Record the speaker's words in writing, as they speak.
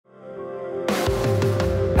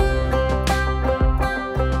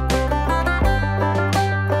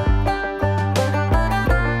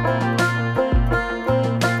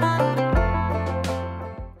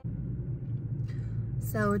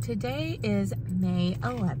today is May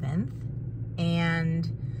 11th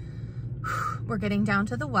and we're getting down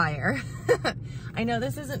to the wire. I know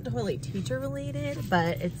this isn't totally teacher related,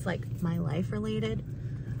 but it's like my life related.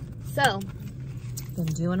 So, been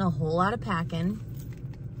doing a whole lot of packing.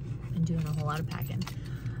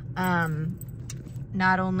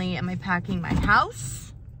 Not only am I packing my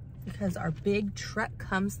house because our big truck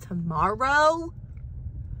comes tomorrow,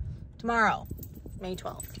 May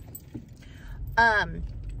 12th.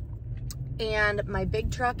 And my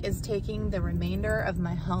big truck is taking the remainder of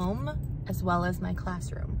my home as well as my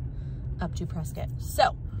classroom up to Prescott.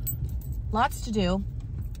 So, lots to do.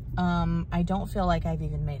 I don't feel like I've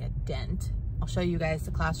even made a dent. I'll show you guys the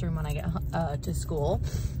classroom when I get to school.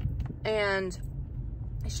 And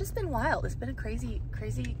it's just been wild. It's been a crazy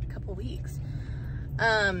couple weeks.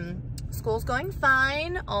 School's going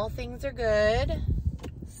fine. All things are good.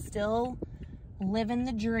 Still living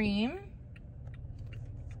the dream.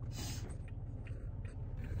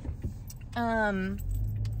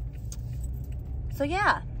 So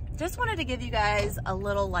yeah, just wanted to give you guys a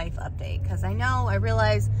little life update because I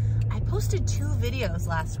realized I posted 2 videos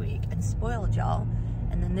last week and spoiled y'all,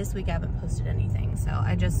 and then this week I haven't posted anything. So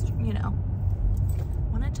I just,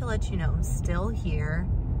 wanted to let you know I'm still here.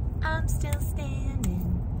 I'm still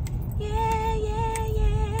standing. Yeah, yeah,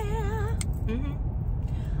 yeah.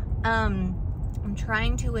 I'm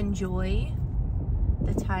trying to enjoy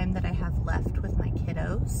the time that I have left with my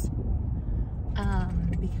kiddos.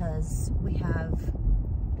 Because we have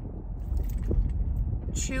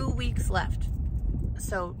 2 weeks left.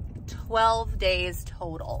 So 12 days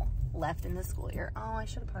total left in the school year. Oh, I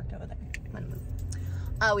should have parked over there. I'm gonna move.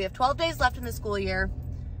 We have 12 days left in the school year.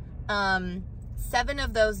 7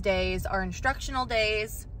 of those days are instructional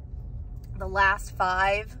days. The last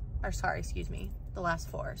 4,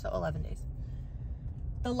 so 11 days.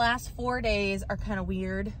 The last 4 days are kind of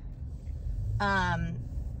weird.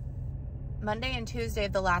 Monday and Tuesday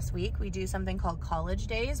of the last week, we do something called college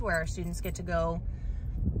days where our students get to go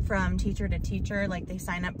from teacher to teacher. Like, they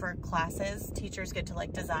sign up for classes. Teachers get to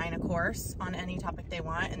like design a course on any topic they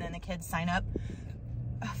want, and then the kids sign up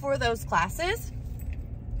for those classes.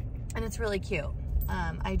 And it's really cute.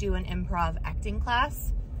 I do an improv acting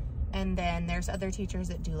class, and then there's other teachers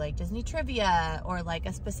that do like Disney trivia or like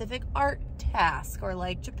a specific art task or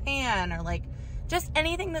like Japan or like just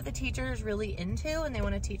anything that the teacher is really into and they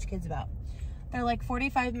want to teach kids about. They're like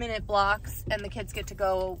 45-minute blocks, and the kids get to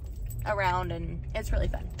go around, and it's really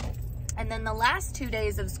fun. And then the last 2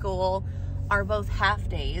 days of school are both half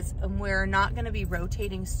days, and we're not going to be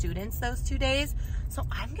rotating students those 2 days. So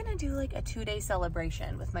I'm going to do like a 2-day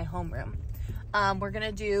celebration with my homeroom. We're going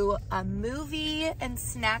to do a movie and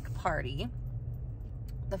snack party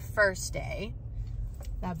the first day.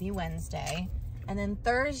 That'd be Wednesday. And then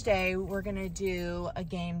Thursday, we're gonna do a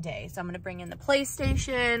game day. So I'm gonna bring in the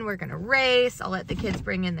PlayStation, we're gonna race, I'll let the kids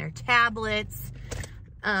bring in their tablets,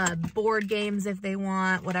 board games if they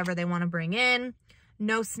want, whatever they wanna bring in.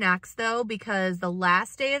 No snacks though, because the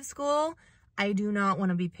last day of school, I do not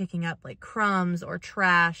wanna be picking up like crumbs or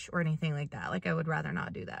trash or anything like that. Like, I would rather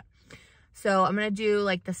not do that. So I'm gonna do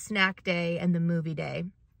like the snack day and the movie day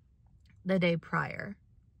the day prior.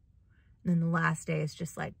 And then the last day is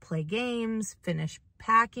just like play games, finish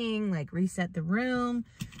packing, like reset the room,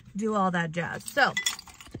 do all that jazz. So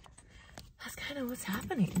that's kind of what's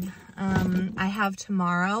happening. I have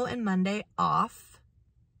tomorrow and Monday off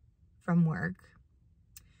from work,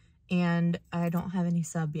 and I don't have any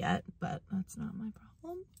sub yet, but that's not my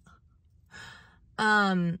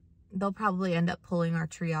problem. They'll probably end up pulling our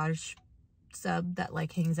triage sub that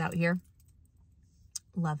like hangs out here.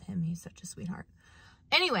 Love him. He's such a sweetheart.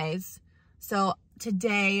 Anyways, so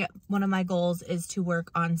today, one of my goals is to work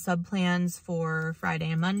on sub plans for Friday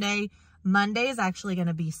and Monday. Monday is actually going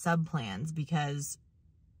to be sub plans because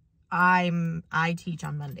I teach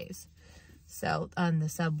on Mondays. So the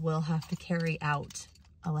sub will have to carry out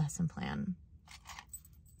a lesson plan.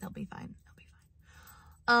 They'll be fine.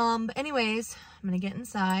 But anyways, I'm going to get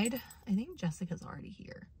inside. I think Jessica's already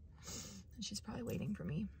here. She's probably waiting for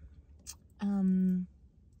me. So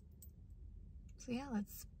yeah,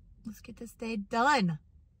 let's get this day done.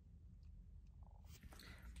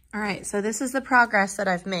 All right, so this is the progress that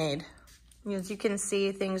I've made. As you can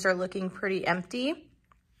see, things are looking pretty empty.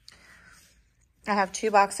 I have 2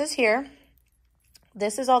 boxes here.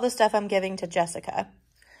 This is all the stuff I'm giving to Jessica.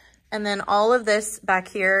 And then all of this back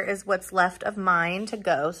here is what's left of mine to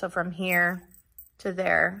go. So from here to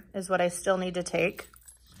there is what I still need to take.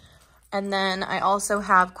 And then I also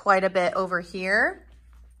have quite a bit over here.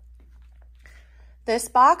 This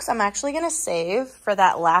box I'm actually going to save for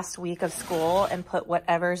that last week of school and put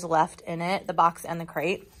whatever's left in it, the box and the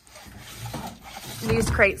crate. These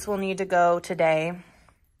crates will need to go today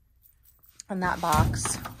in that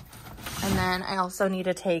box. And then I also need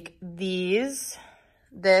to take these,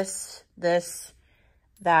 this,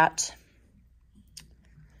 that.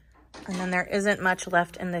 And then there isn't much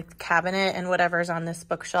left in the cabinet, and whatever's on this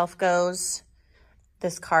bookshelf goes.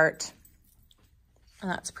 This cart. And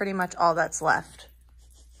that's pretty much all that's left.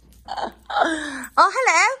 Oh,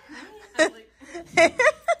 hello. Hi,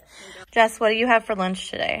 Jess, what do you have for lunch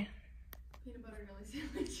today? Peanut butter jelly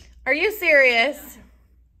sandwich. Are you serious? Yeah.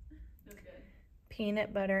 That's good.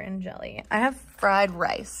 Peanut butter and jelly. I have fried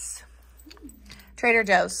rice. Trader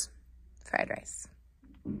Joe's fried rice.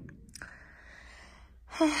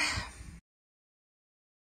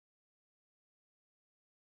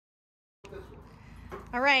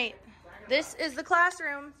 All right, this is the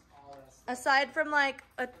classroom. Aside from like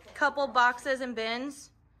a couple boxes and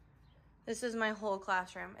bins, this is my whole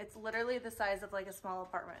classroom. It's literally the size of like a small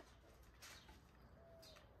apartment.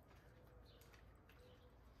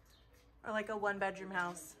 Or like a one-bedroom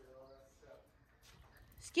house.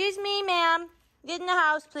 Excuse me, ma'am. Get in the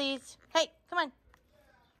house, please. Hey, come on.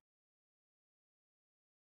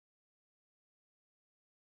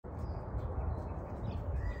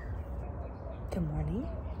 Good morning.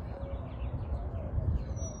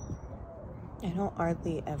 I don't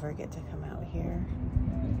hardly ever get to come out here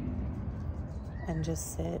and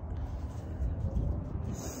just sit.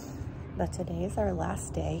 But today is our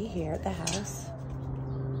last day here at the house.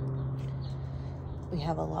 We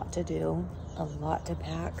have a lot to do, a lot to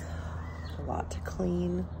pack, a lot to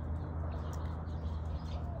clean.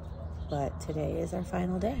 But today is our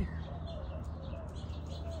final day.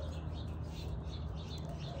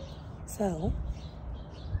 So,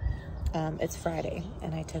 it's Friday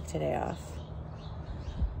and I took today off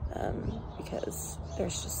because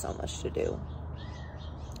there's just so much to do.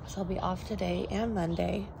 So I'll be off today and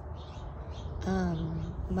Monday.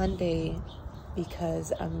 Monday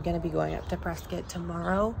because I'm gonna be going up to Prescott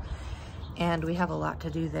tomorrow and we have a lot to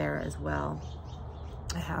do there as well.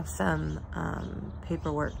 I have some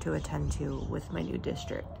paperwork to attend to with my new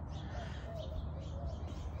district.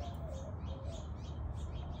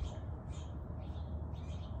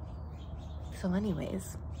 So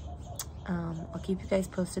anyways, I'll keep you guys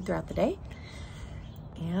posted throughout the day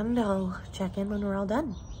and I'll check in when we're all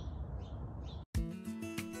done.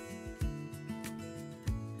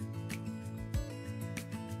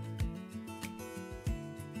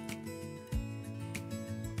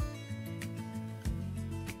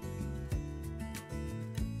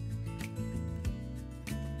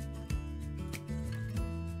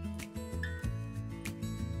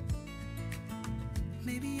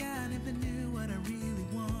 Maybe I never knew what I really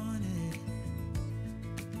wanted,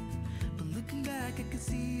 but looking back I can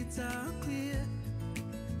see it's all clear.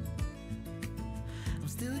 I'm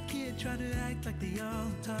still a kid trying to act like they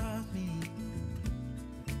all taught me,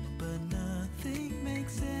 but nothing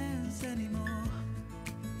makes sense anymore.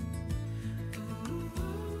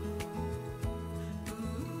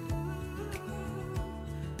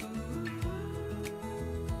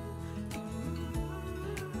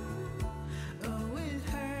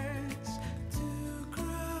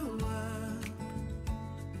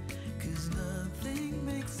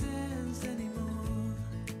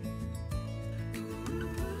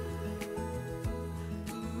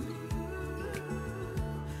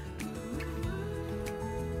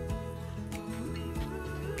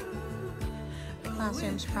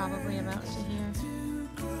 Classroom's probably about to hear.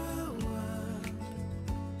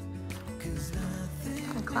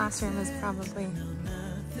 The classroom is probably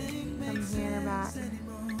from here back.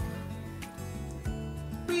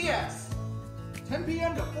 BS. 10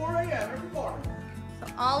 p.m. to 4 a.m. every morning.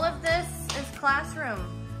 So all of this is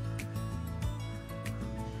classroom.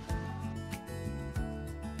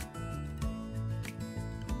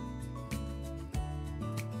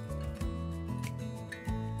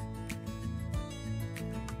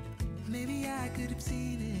 Maybe I could have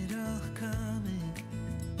seen it all coming,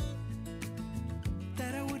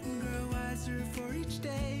 that I wouldn't grow wiser for each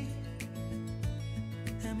day.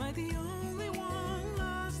 Am I the only one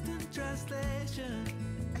lost in translation,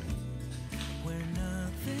 where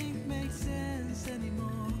nothing makes sense anymore?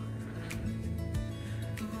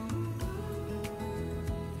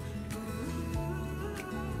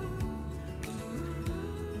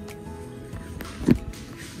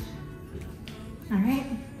 All right,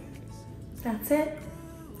 that's it.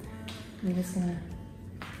 I'm just gonna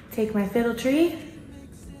take my fiddle tree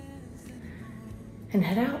and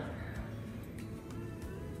head out.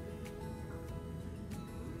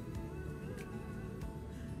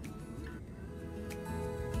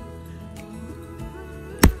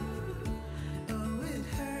 Oh, it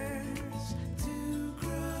hurts.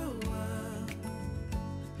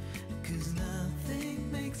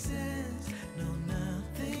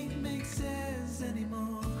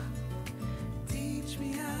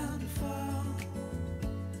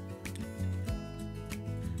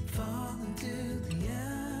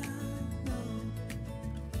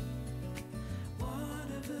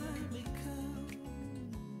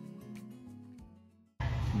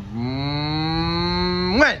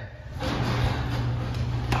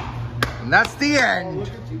 And that's the Oh, end. look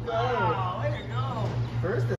at you go.